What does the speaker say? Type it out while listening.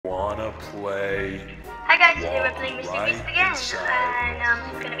play. Hi guys, today we're playing Mr. Right Beast again, inside.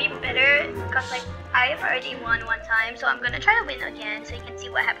 and it's gonna be better because like I've already won one time, so I'm gonna try to win again so you can see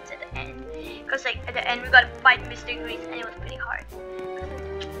what happens at the end. Because like at the end we gotta fight Mr. Grease and it was pretty hard.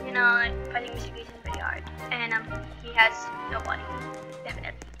 You know, like, fighting Mr. Grease is pretty hard, and he has no body,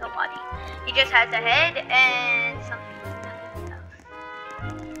 definitely no body. He just has a head and something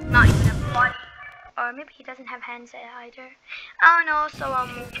else, not even a body, or maybe he doesn't have hands either. I don't know. So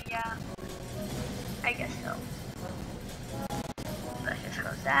yeah. I guess so. Let's just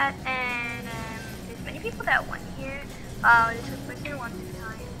close that, and there's many people that won here. This was person one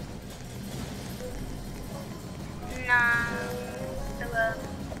time. Nah. So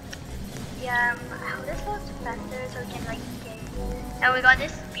yeah. How this goes faster, so we can like get. And we got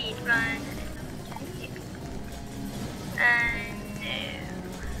this speed run, and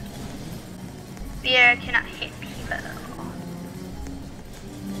Beer cannot hit people.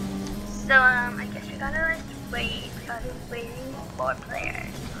 So I guess we gotta like wait because we're waiting for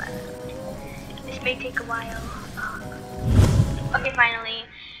players left. This may take a while. Okay, finally.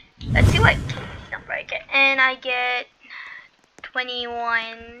 Let's see what number I get. And I get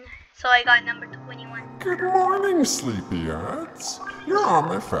 21. So I got number 21. Good morning, sleepyheads. You're on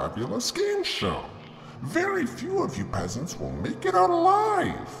my fabulous game show. Very few of you peasants will make it out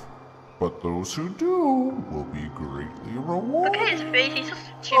alive. But those who do will be greatly rewarded. Look at his face, he's so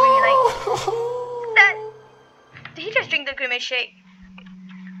cheery, like that. Did he just drink the Grimace shake?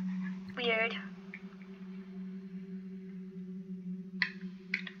 Weird.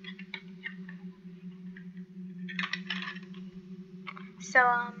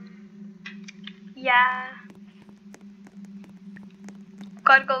 So yeah.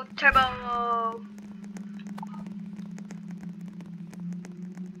 Gotta go turbo.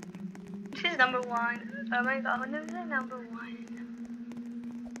 This is number 1. Oh my god, when is it number 1?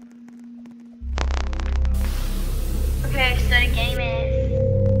 Okay, so the game is...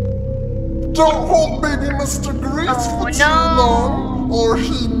 Don't hold baby Mr. Grease for too long, or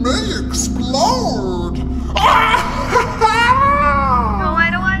he may explode! No, I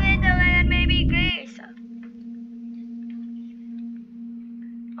don't want it to let baby Grease.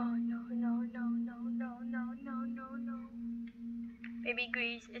 Oh no. Baby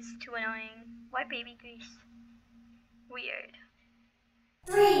Grease is too annoying. Why baby Grease? Weird.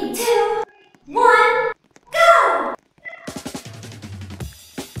 3, 2, 1, go!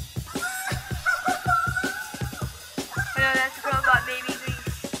 Oh no, that's the girl got baby Grease.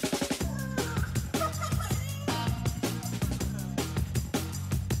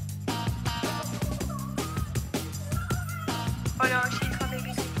 Oh no, she's got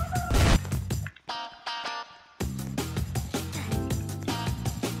baby Grease.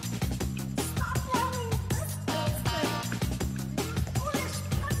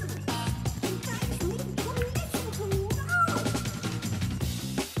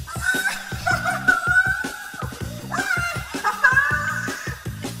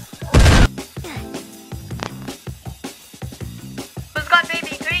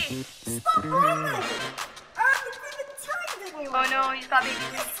 Oh no, he's got baby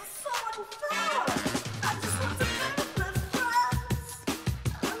Grease.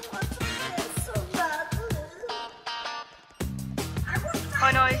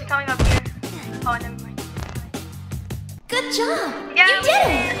 Oh no, he's coming up here. Oh, never mind. Good job! Yeah, You did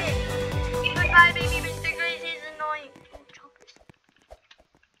it! Goodbye, baby Mr. Grease. He's annoying.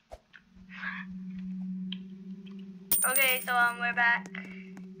 Okay, so we're back,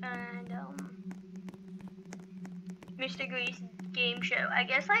 and Mr. Grease game show. I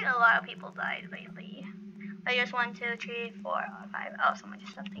guess like a lot of people died lately. I guess 1, 2, 3, 4, 5. Oh, someone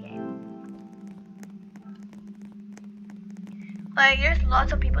just left the game. Like there's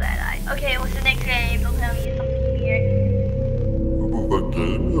lots of people that died. Okay, what's the next game? Don't tell me something weird. The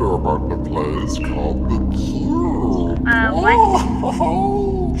game you're about to play is called The Cube. What?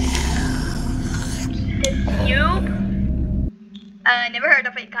 The Cube? Never heard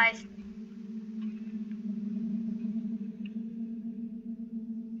of it, guys.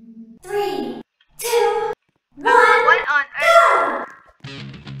 Three, two, one, What on earth?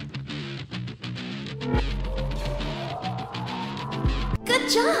 Good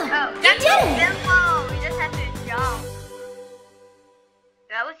job! Oh, You that's did so it! simple. We just have to jump.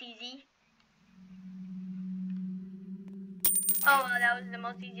 That was easy. Oh well, that was the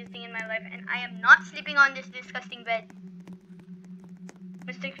most easiest thing in my life, and I am not sleeping on this disgusting bed.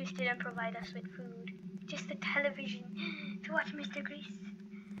 Mr. Grease didn't provide us with food, just the television to watch Mr. Grease,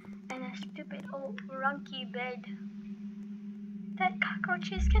 and a stupid old runky bed that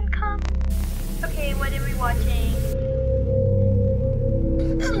cockroaches can come. Okay, what are we watching?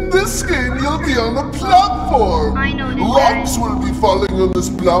 In this game, you'll be on a platform. I know this. Rocks will be falling on this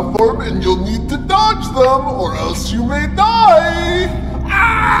platform, and you'll need to dodge them, or else you may die.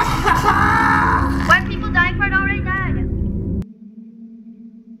 Why are people dying for it already died?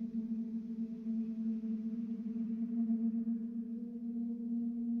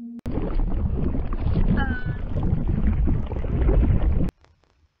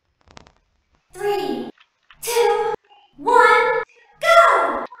 Three, two, one,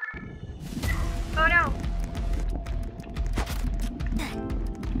 go! Oh no.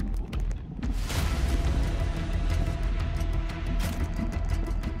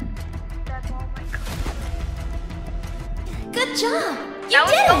 That's all my god. Good job! You That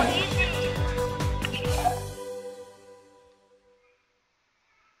was did so it! easy.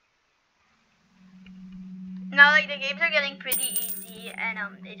 Now, like, the games are getting pretty easy, and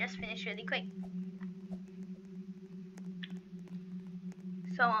they just finish really quick.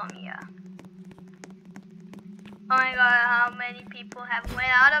 So, yeah. Oh my god, how many people have went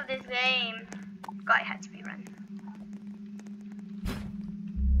out of this game? God, it had to be run.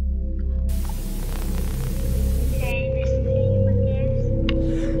 Okay, this game, I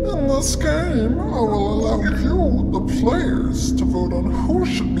guess. In this game, I will allow you, the players, to vote on who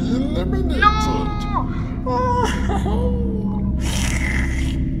should be eliminated. No!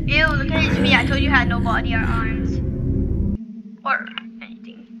 Ew, look at his feet. I told you had no body or arms. Or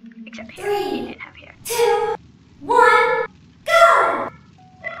anything. Except hair. He Three, didn't have hair. 2, 1, go!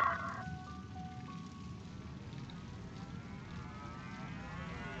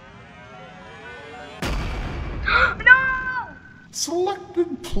 No!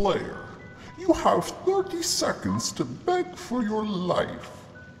 Selected player, you have 30 seconds to beg for your life.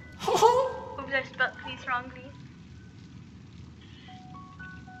 Haha! Oops, I spelled please wrongly.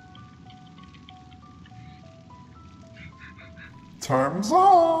 Time's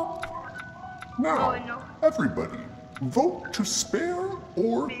up! Now, Oh, no. everybody, vote to spare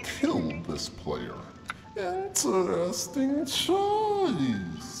or kill this player. Interesting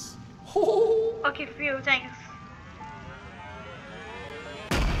choice. Okay, phew, thanks.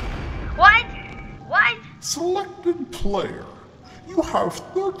 What? What? Selected player, you have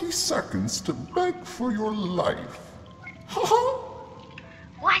 30 seconds to beg for your life. Haha!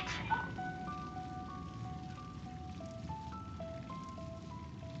 What?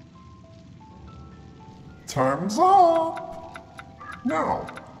 Time's up! Now,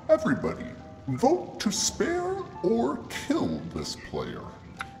 everybody, vote to spare or kill this player.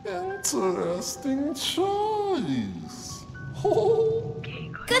 Interesting choice. Okay,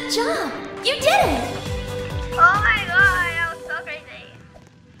 good. Good job! You did it! Oh my god, that was so crazy.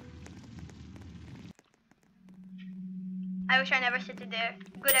 I wish I never sit there.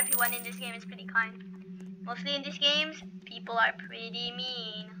 Good, everyone in this game is pretty kind. Mostly in these games, people are pretty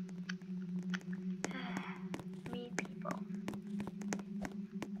mean. Mean people.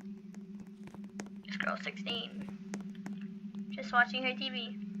 This girl's 16. Just watching her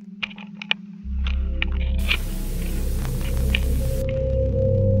TV.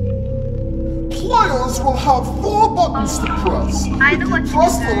 Players will have 4 buttons to press. I know If what you to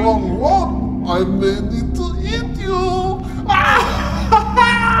press do. the wrong one, I may need to eat you.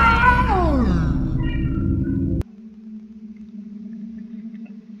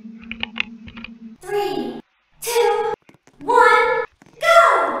 Three, 2, 1,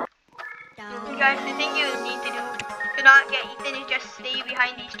 go! You guys, the thing you need to do to not get eaten is just stay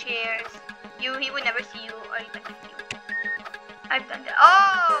behind these chairs. He would never see you or even hit you. I've done that.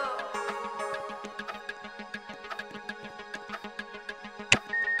 Oh!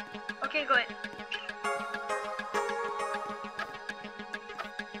 Okay, good.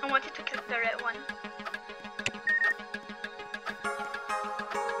 I wanted to click the red one.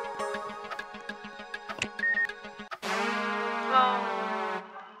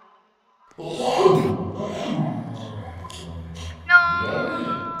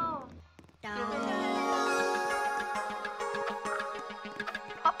 No!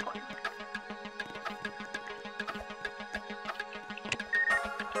 Popcorn.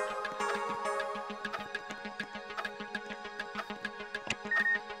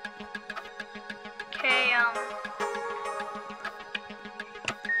 Okay,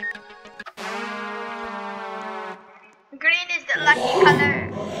 green is the lucky color.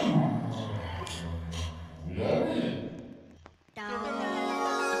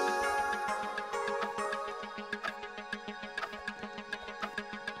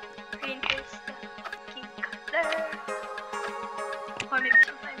 Green is the lucky color. Or maybe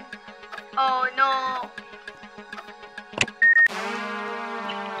sometimes. Oh no!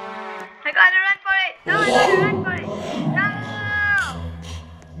 I gotta run for it! No, I gotta run for it! No!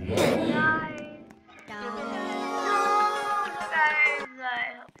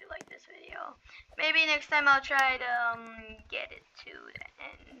 maybe next time I'll try to get it to the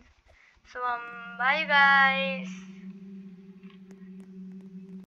end. So bye you guys.